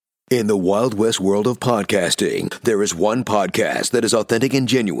In the Wild West world of podcasting, there is one podcast that is authentic and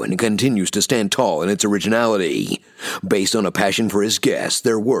genuine and continues to stand tall in its originality. Based on a passion for his guests,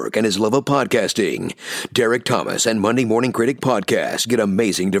 their work, and his love of podcasting, Derek Thomas and Monday Morning Critic Podcast get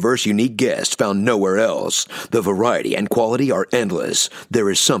amazing, diverse, unique guests found nowhere else. The variety and quality are endless. There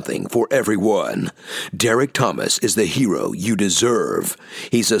is something for everyone. Derek Thomas is the hero you deserve.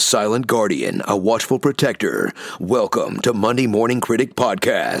 He's a silent guardian, a watchful protector. Welcome to Monday Morning Critic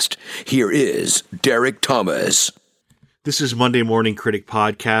Podcast. Here is Derek Thomas. This is Monday Morning Critic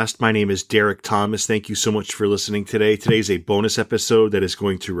Podcast. My name is Derek Thomas. Thank you so much for listening today. Today's a bonus episode that is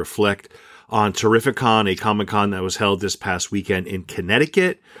going to reflect on Terrificon, a Comic-Con that was held this past weekend in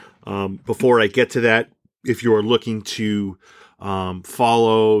Connecticut. Before I get to that, if you are looking to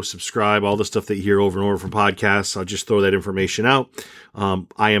follow, subscribe, all the stuff that you hear over and over from podcasts, I'll just throw that information out.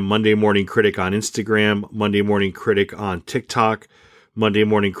 I am Monday Morning Critic on Instagram, Monday Morning Critic on TikTok, Monday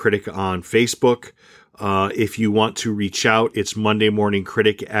Morning Critic on Facebook. If you want to reach out, it's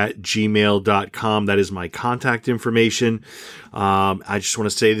mondaymorningcritic@gmail.com. That is my contact information. I just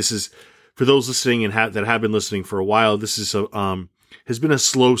want to say this is, for those listening and that have been listening for a while, this is has been a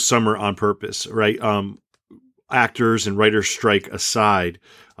slow summer on purpose, right? Actors and writers strike aside,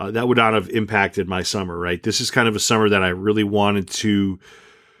 that would not have impacted my summer, right? This is kind of a summer that I really wanted to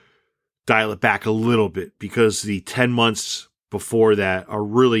dial it back a little bit because the 10 months before that are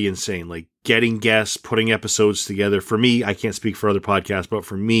really insane. Like getting guests, putting episodes together. For me, I can't speak for other podcasts, but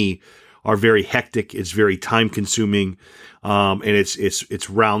for me, are very hectic. It's very time consuming. And it's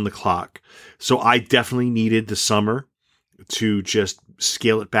round the clock. So I definitely needed the summer to just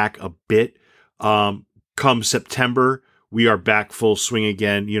scale it back a bit. Come September, we are back full swing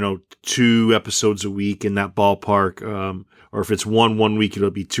again, 2 episodes a week in that ballpark. Or if it's one week,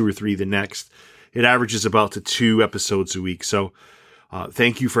 it'll be 2 or 3 the next. It averages about to 2 episodes a week. So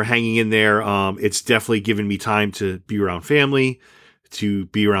thank you for hanging in there. It's definitely given me time to be around family, to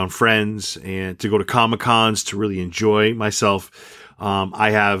be around friends, and to go to Comic-Cons to really enjoy myself.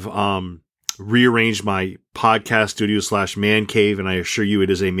 I have rearranged my podcast studio / man cave, and I assure you it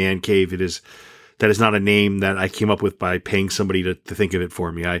is a man cave. That is not a name that I came up with by paying somebody to think of it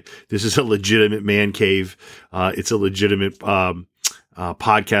for me. This is a legitimate man cave. It's a legitimate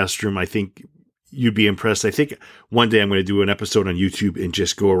podcast room. I think you'd be impressed. I think one day I'm going to do an episode on YouTube and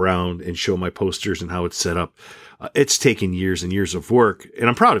just go around and show my posters and how it's set up. It's taken years and years of work, and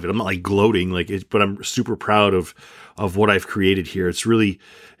I'm proud of it. I'm not like gloating, but I'm super proud of what I've created here. It's really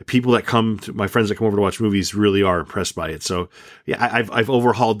people that my friends that come over to watch movies really are impressed by it. So yeah, I've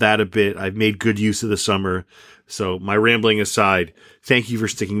overhauled that a bit. I've made good use of the summer. So my rambling aside, thank you for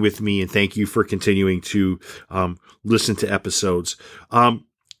sticking with me, and thank you for continuing to listen to episodes.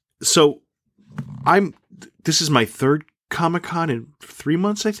 This is my 3rd Comic-Con in 3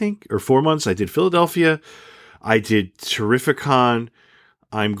 months, I think, or 4 months. I did Philadelphia. I did Terrificon.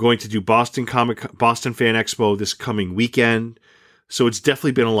 I'm going to do Boston Fan Expo this coming weekend. So it's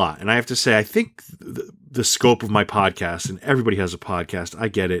definitely been a lot. And I have to say, I think the scope of my podcast, and everybody has a podcast, I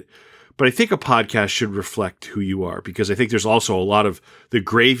get it. But I think a podcast should reflect who you are, because I think there's also a lot of the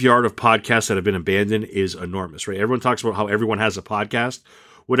graveyard of podcasts that have been abandoned is enormous, right? Everyone talks about how everyone has a podcast.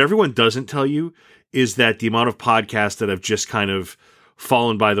 What everyone doesn't tell you is that the amount of podcasts that have just kind of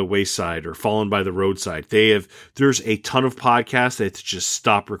fallen by the wayside or fallen by the roadside, there's a ton of podcasts that just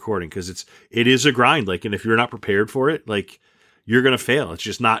stop recording because it is a grind. And if you're not prepared for it, you're going to fail. It's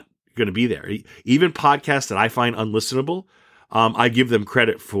just not going to be there. Even podcasts that I find unlistenable, I give them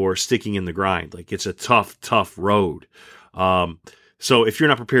credit for sticking in the grind. It's a tough road. So if you're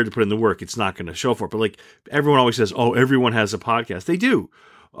not prepared to put in the work, it's not going to show for it. But everyone always says, oh, everyone has a podcast. They do.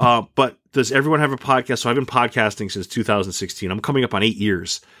 But does everyone have a podcast? So I've been podcasting since 2016. I'm coming up on 8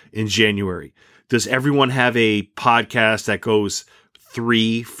 years in January. Does everyone have a podcast that goes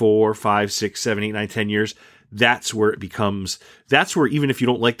 3, 4, 5, 6, 7, 8, 9, 10 years? That's where even if you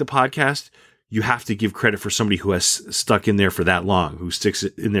don't like the podcast, you have to give credit for somebody who has stuck in there for that long, who sticks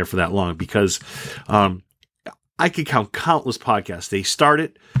in there for that long, because, I could count countless podcasts. They start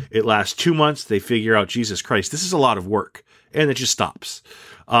it lasts 2 months. They figure out, Jesus Christ, this is a lot of work. And it just stops.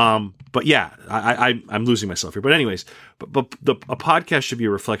 But yeah, I'm losing myself here. But anyways, a podcast should be a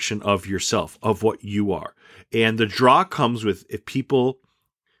reflection of yourself, of what you are. And the draw comes with if people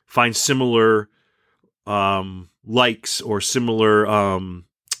find similar likes or similar,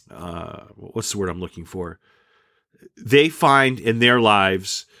 what's the word I'm looking for? They find in their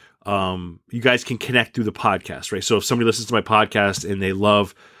lives, you guys can connect through the podcast, right? So if somebody listens to my podcast and they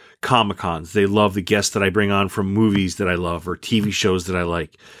love Comic-Cons, they love the guests that I bring on from movies that I love or TV shows that I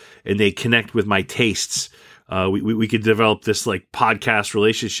like, and they connect with my tastes, we could develop this like podcast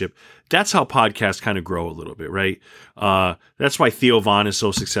relationship. That's how podcasts kind of grow a little bit, right? That's why Theo Vaughn is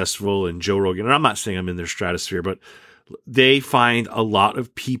so successful and Joe Rogan. And I'm not saying I'm in their stratosphere, but they find a lot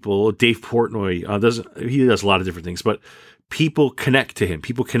of people. Dave Portnoy he does a lot of different things, but people connect to him.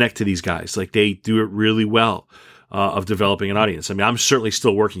 People connect to these guys. Like they do it really well of developing an audience. I mean, I'm certainly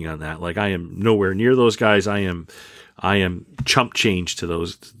still working on that. Like I am nowhere near those guys. I am chump change to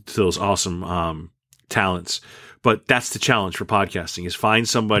those awesome talents. But that's the challenge for podcasting: is find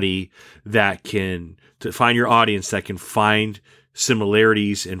somebody to find your audience that can find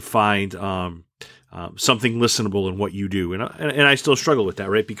similarities and find something listenable in what you do. And I still struggle with that,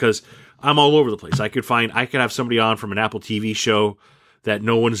 right? Because I'm all over the place. I could have somebody on from an Apple TV show that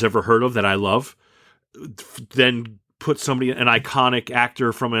no one's ever heard of that I love, then put an iconic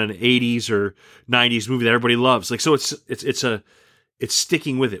actor from an 80s or 90s movie that everybody loves. Like, so it's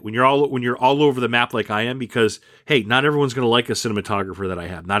sticking with it when you're all over the map like I am, because hey, not everyone's going to like a cinematographer that I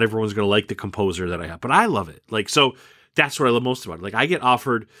have. Not everyone's going to like the composer that I have, but I love it. Like, so that's what I love most about it. Like I get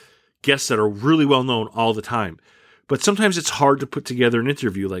offered guests that are really well known all the time, but sometimes it's hard to put together an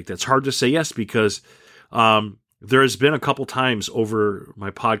interview like that. It's hard to say yes, because there has been a couple times over my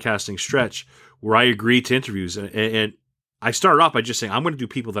podcasting stretch where I agreed to interviews, and I started off by just saying, I'm going to do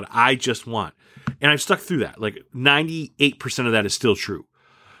people that I just want. And I've stuck through that. Like 98% of that is still true.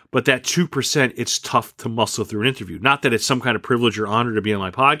 But that 2%, it's tough to muscle through an interview. Not that it's some kind of privilege or honor to be on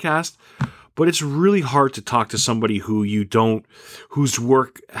my podcast, but it's really hard to talk to somebody whose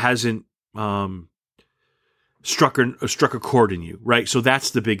work hasn't struck a chord in you, right? So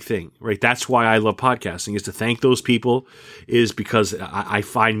that's the big thing, right? That's why I love podcasting, is to thank those people, is because I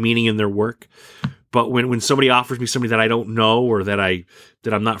find meaning in their work. But when somebody offers me somebody that I don't know or that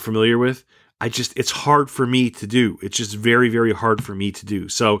I'm not familiar with, it's hard for me to do. It's just very, very hard for me to do.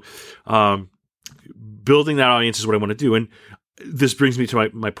 So building that audience is what I want to do. And this brings me to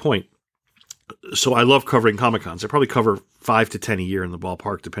my point. So I love covering Comic-Cons. I probably cover 5 to 10 a year in the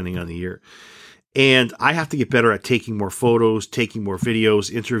ballpark, depending on the year. And I have to get better at taking more photos, taking more videos,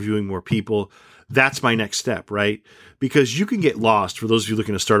 interviewing more people. That's my next step, right? Because you can get lost. For those of you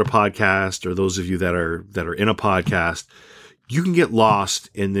looking to start a podcast, or those of you that are in a podcast, you can get lost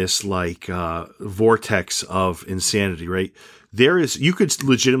in this like vortex of insanity, right? You could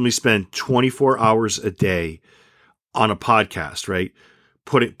legitimately spend 24 hours a day on a podcast, right?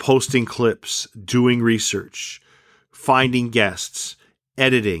 Posting clips, doing research, finding guests,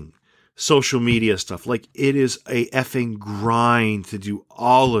 editing, social media stuff. Like, it is a effing grind to do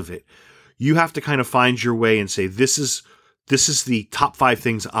all of it. You have to kind of find your way and say, this is the top 5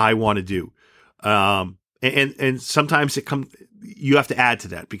 things I want to do. And sometimes you have to add to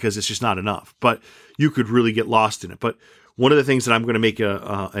that because it's just not enough, but you could really get lost in it. But one of the things that I'm going to make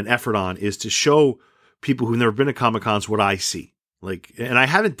an effort on is to show people who've never been to Comic-Cons what I see. Like, and I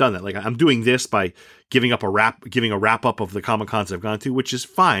haven't done that. Like, I'm doing this by giving a wrap up of the Comic-Cons I've gone to, which is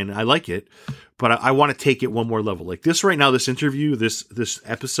fine. I like it, but I want to take it one more level. Like this right now, this interview, this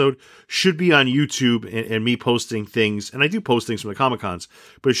episode should be on YouTube and me posting things. And I do post things from the Comic-Cons,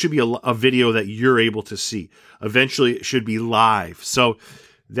 but it should be a video that you're able to see. Eventually it should be live. So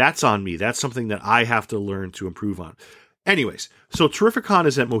that's on me. That's something that I have to learn to improve on. Anyways, so Terrificon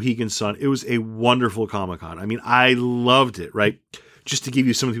is at Mohegan Sun. It was a wonderful Comic-Con. I mean, I loved it, right? Just to give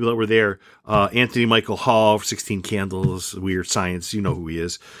you some of the people that were there, Anthony Michael Hall, 16 Candles, Weird Science, you know who he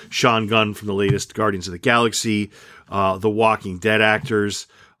is. Sean Gunn from the latest Guardians of the Galaxy, the Walking Dead actors,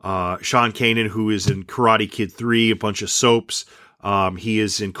 Sean Kanan, who is in Karate Kid 3, a bunch of soaps. He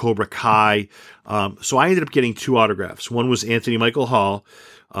is in Cobra Kai. So I ended up getting 2 autographs. One was Anthony Michael Hall,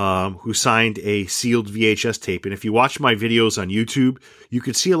 who signed a sealed VHS tape. And if you watch my videos on YouTube, you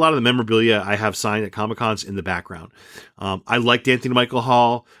could see a lot of the memorabilia I have signed at Comic-Cons in the background. I liked Anthony Michael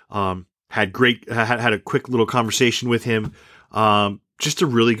Hall, had a quick little conversation with him. Just a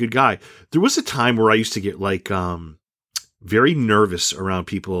really good guy. There was a time where I used to get like, very nervous around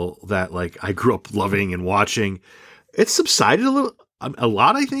people that like I grew up loving and watching. It's subsided a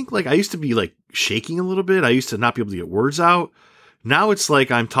lot, I think. Like, I used to be like shaking a little bit. I used to not be able to get words out. Now it's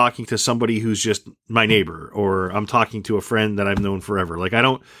like I'm talking to somebody who's just my neighbor, or I'm talking to a friend that I've known forever. Like, I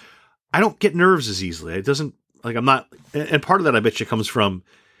don't get nerves as easily. It doesn't, like, I'm not, and part of that I bet you comes from,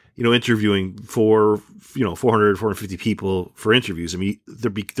 interviewing for, 400, 450 people for interviews. I mean,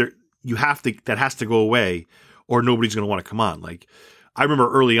 that has to go away, or nobody's going to want to come on. Like, I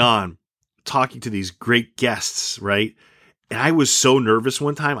remember early on talking to these great guests, right? And I was so nervous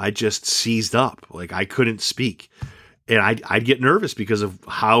one time, I just seized up. Like, I couldn't speak. And I'd get nervous because of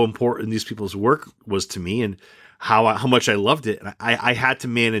how important these people's work was to me and how much I loved it. And I had to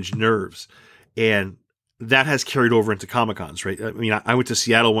manage nerves. And that has carried over into Comic Cons, right? I mean, I went to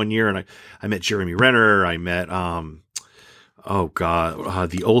Seattle one year and I met Jeremy Renner. I met, the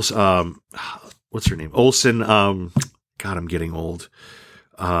Olsen, what's her name? Olsen. God, I'm getting old.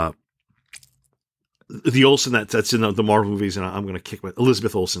 The Olsen that's in the Marvel movies, and I'm going to kick my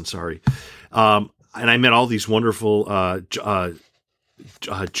Elizabeth Olsen. Sorry. And I met all these wonderful, Josh,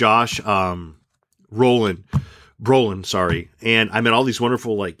 Brolin, sorry. And I met all these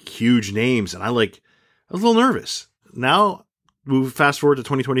wonderful, like, huge names, and I was a little nervous. Now, fast forward to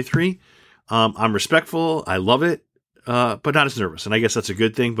 2023. I'm respectful. I love it, but not as nervous. And I guess that's a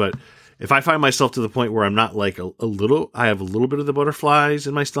good thing. But if I find myself to the point where I'm not like I have a little bit of the butterflies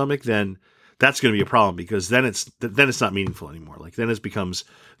in my stomach, then that's going to be a problem, because then it's not meaningful anymore. Like,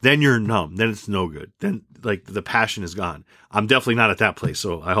 then you're numb. Then it's no good. Then, like, the passion is gone. I'm definitely not at that place,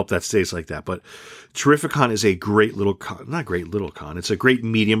 so I hope that stays like that. But Terrificon is a great little con. Not great little con. It's a great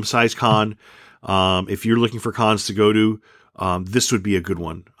medium-sized con. If you're looking for cons to go to, this would be a good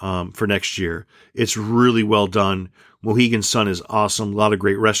one for next year. It's really well done. Mohegan Sun is awesome. A lot of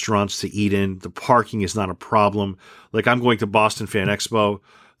great restaurants to eat in. The parking is not a problem. Like, I'm going to Boston Fan Expo.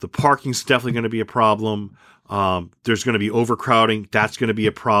 The parking's definitely going to be a problem. There's going to be overcrowding. That's going to be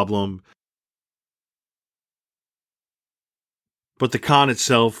a problem. But the con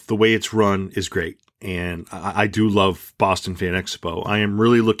itself, the way it's run, is great. And I do love Boston Fan Expo. I am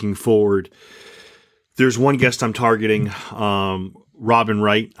really looking forward. There's one guest I'm targeting, Robin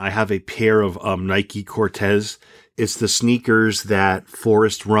Wright. I have a pair of Nike Cortez. It's the sneakers that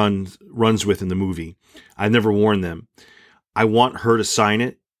Forrest runs with in the movie. I've never worn them. I want her to sign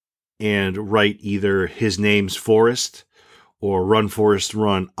it and write either his name's Forrest or Run Forrest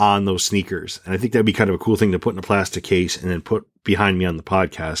Run on those sneakers. And I think that'd be kind of a cool thing to put in a plastic case and then put behind me on the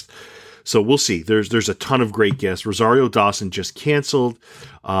podcast. So we'll see. There's a ton of great guests. Rosario Dawson just canceled,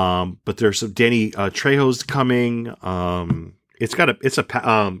 but there's some Danny Trejo's coming.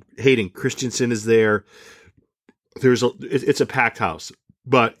 Hayden Christensen is there. It's a packed house,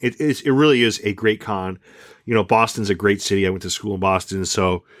 but it really is a great con. You know, Boston's a great city. I went to school in Boston,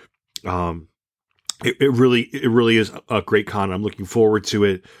 so it really is a great con. I'm looking forward to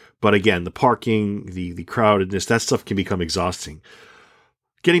it. But again, the parking, the crowdedness, that stuff can become exhausting.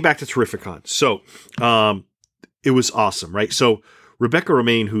 Getting back to Terrificon. So, it was awesome, right? So Rebecca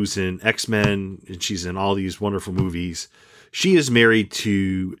Romijn, who's in X-Men, and she's in all these wonderful movies, she is married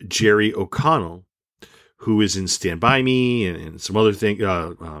to Jerry O'Connell, who is in Stand By Me and some other thing.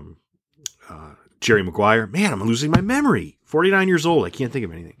 Jerry Maguire. Man, I'm losing my memory. 49 years old. I can't think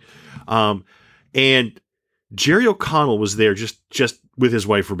of anything. And Jerry O'Connell was there just with his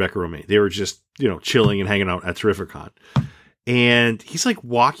wife, Rebecca Romijn. They were just, chilling and hanging out at Terrificon. And he's like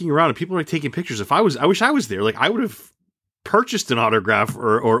walking around and people are like taking pictures. I wish I was there. Like, I would have purchased an autograph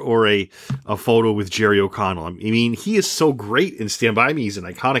or a photo with Jerry O'Connell. I mean, he is so great in Stand By Me. He's an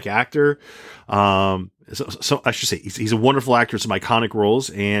iconic actor. So I should say he's a wonderful actor in some iconic roles.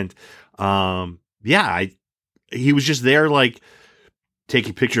 And, he was just there, like,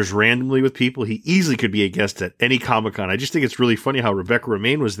 taking pictures randomly with people. He easily could be a guest at any Comic-Con. I just think it's really funny how Rebecca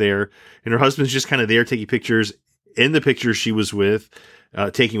Romijn was there and her husband's just kind of there taking pictures in the pictures she was with,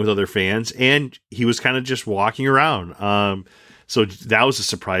 taking with other fans. And he was kind of just walking around. So that was a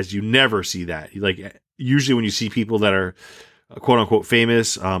surprise. You never see that. Like, usually when you see people that are quote unquote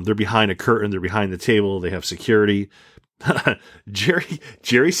famous, they're behind a curtain, they're behind the table, they have security.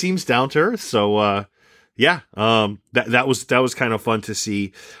 Jerry seems down to earth. So, that was kind of fun to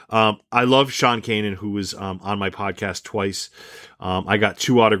see. I love Sean Kanan, who was on my podcast twice. I got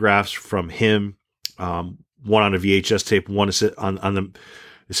 2 autographs from him. One on a VHS tape, one is on the.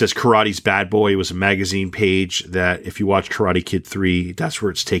 It says Karate's Bad Boy. It was a magazine page that, if you watch Karate Kid 3, that's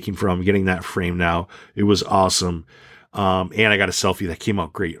where it's taken from. I'm getting that frame now. It was awesome. And I got a selfie that came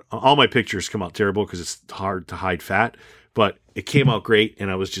out great. All my pictures come out terrible because it's hard to hide fat, but it came out great,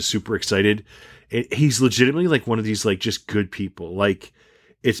 and I was just super excited. He's legitimately like one of these, like, just good people. Like,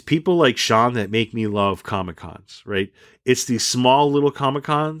 it's people like Sean that make me love Comic-Cons, right? It's these small little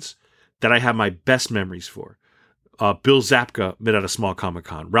Comic-Cons that I have my best memories for. Bill Zapka met at a small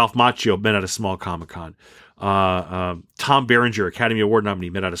Comic-Con. Ralph Macchio met at a small Comic-Con. Tom Berenger, Academy Award nominee,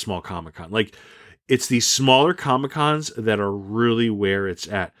 met at a small Comic-Con. Like, it's these smaller Comic-Cons that are really where it's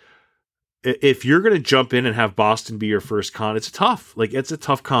at. If you're going to jump in and have Boston be your first con, it's tough. Like, it's a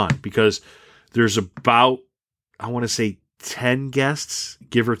tough con because there's about, I want to say, 10 guests,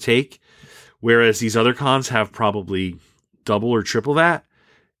 give or take, whereas these other cons have probably double or triple that.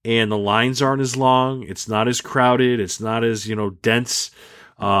 And the lines aren't as long. It's not as crowded. It's not as, dense.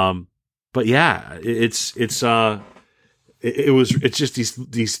 But yeah, it's it's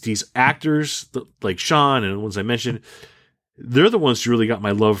just these actors like Sean and the ones I mentioned. They're the ones who really got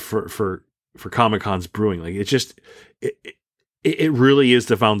my love for Comic-Con's brewing. Like it really is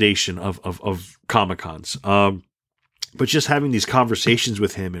the foundation of Comic-Cons. But just having these conversations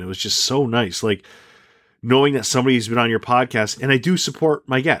with him, and it was just so nice. Like knowing that somebody's been on your podcast, and I do support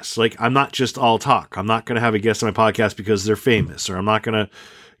my guests. Like I'm not just all talk. I'm not going to have a guest on my podcast because they're famous, or I'm not going to,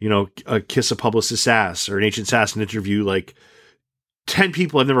 kiss a publicist's ass or an agent's assassin interview like 10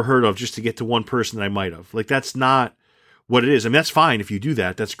 people I've never heard of just to get to one person that I might have. Like that's not what it is. I mean, that's fine if you do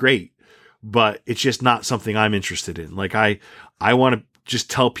that. That's great. But it's just not something I'm interested in. Like I want to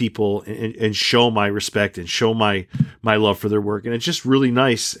just tell people and show my respect and show my love for their work. And it's just really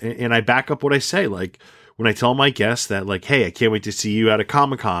nice. And I back up what I say. Like when I tell my guests that like, hey, I can't wait to see you at a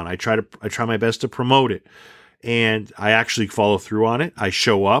Comic-Con. I try my best to promote it. And I actually follow through on it. I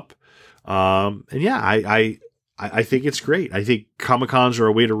show up. And yeah, I think it's great. I think Comic-Cons are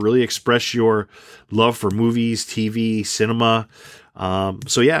a way to really express your love for movies, TV, cinema.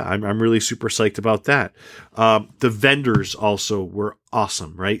 So yeah, I'm really super psyched about that. The vendors also were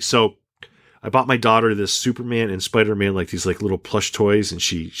awesome, right? So I bought my daughter this Superman and Spider-Man, like these like little plush toys, and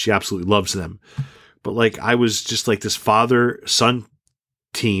she absolutely loves them. But like I was just like this father-son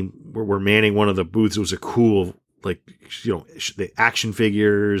team where we're manning one of the booths. It was a cool, like, the action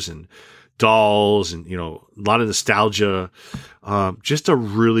figures and dolls and, a lot of nostalgia. Just a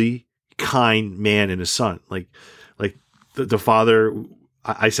really kind man and his son. Like the father,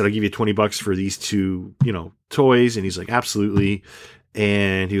 I said, I'll give you $20 for these two, toys. And he's like, absolutely.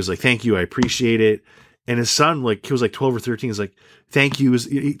 And he was like, thank you. I appreciate it. And his son, like, he was like 12 or 13. He's like, thank you.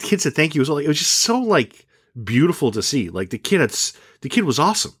 Kid said, thank you. It was just so like beautiful to see. Like the kid was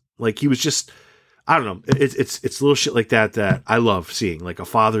awesome. Like he was just, I don't know. It's little shit like that I love seeing, like a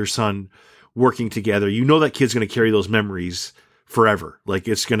father, son working together. That kid's going to carry those memories forever. Like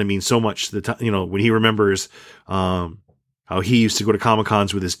it's going to mean so much when he remembers, how he used to go to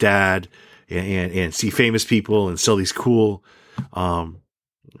Comic-Cons with his dad and see famous people and sell these cool,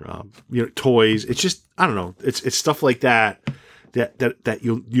 toys. It's just, I don't know. It's stuff like that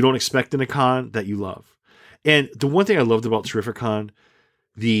you don't expect in a con that you love. And the one thing I loved about Terrificon,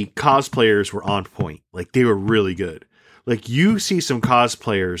 the cosplayers were on point. Like they were really good. Like you see some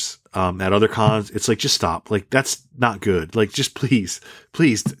cosplayers, at other cons. It's like, just stop. Like that's not good. Like just please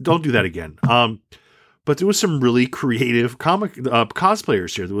don't do that again. But there was some really creative comic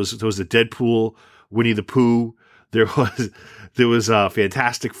cosplayers here. There was the Deadpool, Winnie the Pooh. There was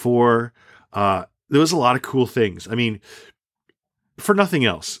Fantastic Four. There was a lot of cool things. I mean, for nothing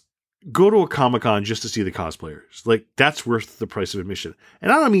else, go to a Comic-Con just to see the cosplayers. Like that's worth the price of admission.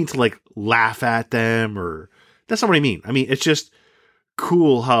 And I don't mean to like laugh at them, or that's not what I mean. I mean, it's just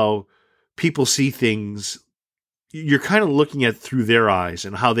cool how people see things. You're kind of looking at through their eyes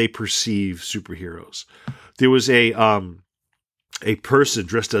and how they perceive superheroes. There was a person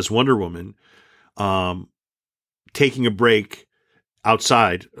dressed as Wonder Woman, taking a break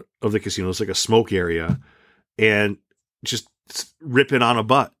outside of the casino. It's like a smoke area, and just ripping on a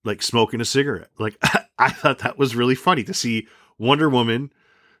butt, like smoking a cigarette. Like I thought that was really funny to see Wonder Woman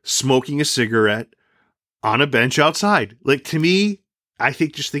smoking a cigarette on a bench outside. Like to me, I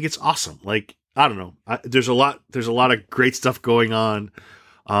think it's awesome. Like, I don't know. There's a lot of great stuff going on.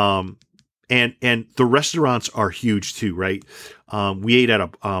 And the restaurants are huge too, right? We ate at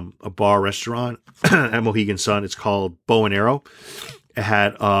a bar restaurant at Mohegan Sun. It's called Bow and Arrow. It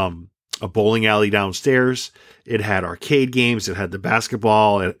had, a bowling alley downstairs. It had arcade games. It had the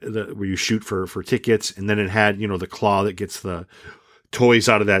basketball where you shoot for tickets. And then it had, the claw that gets the toys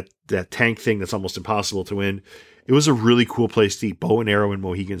out of that tank thing that's almost impossible to win. It was a really cool place to eat. Bow and Arrow in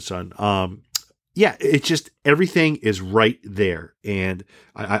Mohegan Sun. Yeah, it's just everything is right there. And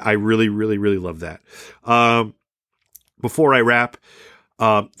I really, really, really love that. Before I wrap,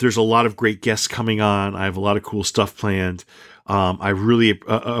 there's a lot of great guests coming on. I have a lot of cool stuff planned. I really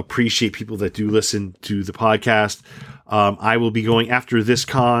appreciate people that do listen to the podcast. I will be going after this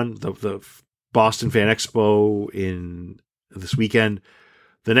con, the Boston Fan Expo in this weekend.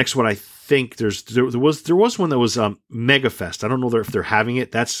 The next one, I think there was one that was Mega Fest. I don't know if they're having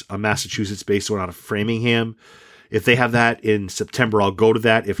it. That's a Massachusetts-based one out of Framingham. If they have that in September, I'll go to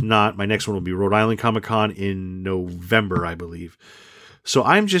that. If not, my next one will be Rhode Island Comic Con in November, I believe. So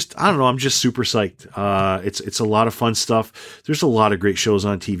I'm just super psyched. It's a lot of fun stuff. There's a lot of great shows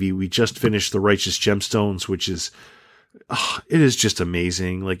on TV. We just finished The Righteous Gemstones, which is, it is just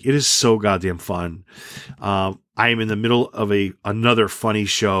amazing. Like it is so goddamn fun. I am in the middle of another funny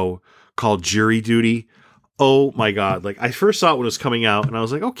show called Jury Duty. Oh my God. Like I first saw it when it was coming out and I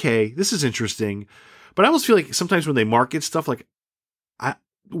was like, okay, this is interesting. But I almost feel like sometimes when they market stuff, like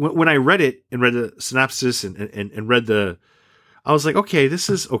when I read it and read the synopsis and read I was like, okay, this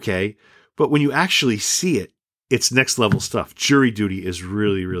is okay. But when you actually see it, it's next level stuff. Jury Duty is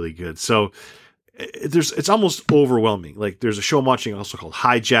really, really good. So it's almost overwhelming. Like there's a show I'm watching also called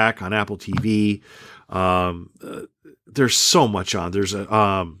Hijack on Apple TV. There's so much on. There's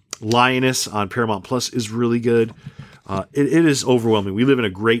a Lioness on Paramount Plus is really good. It is overwhelming. We live in a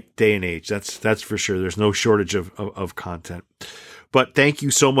great day and age. That's for sure. There's no shortage of content. But thank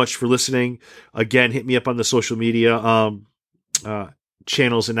you so much for listening. Again, hit me up on the social media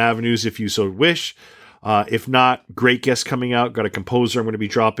channels and avenues if you so wish. If not, great guests coming out. Got a composer I'm going to be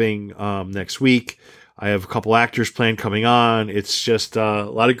dropping next week. I have a couple actors planned coming on. It's just a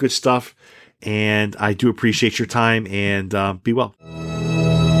lot of good stuff. And I do appreciate your time, and be well.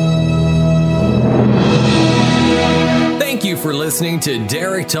 Thank you for listening to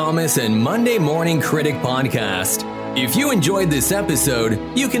Derek Thomas and Monday Morning Critic Podcast. If you enjoyed this episode,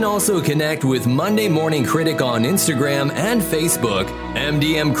 you can also connect with Monday Morning Critic on Instagram and Facebook,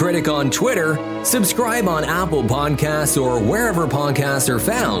 MDM Critic on Twitter, subscribe on Apple Podcasts or wherever podcasts are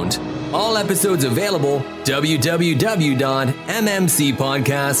found. All episodes available,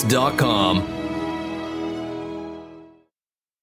 www.mmcpodcast.com.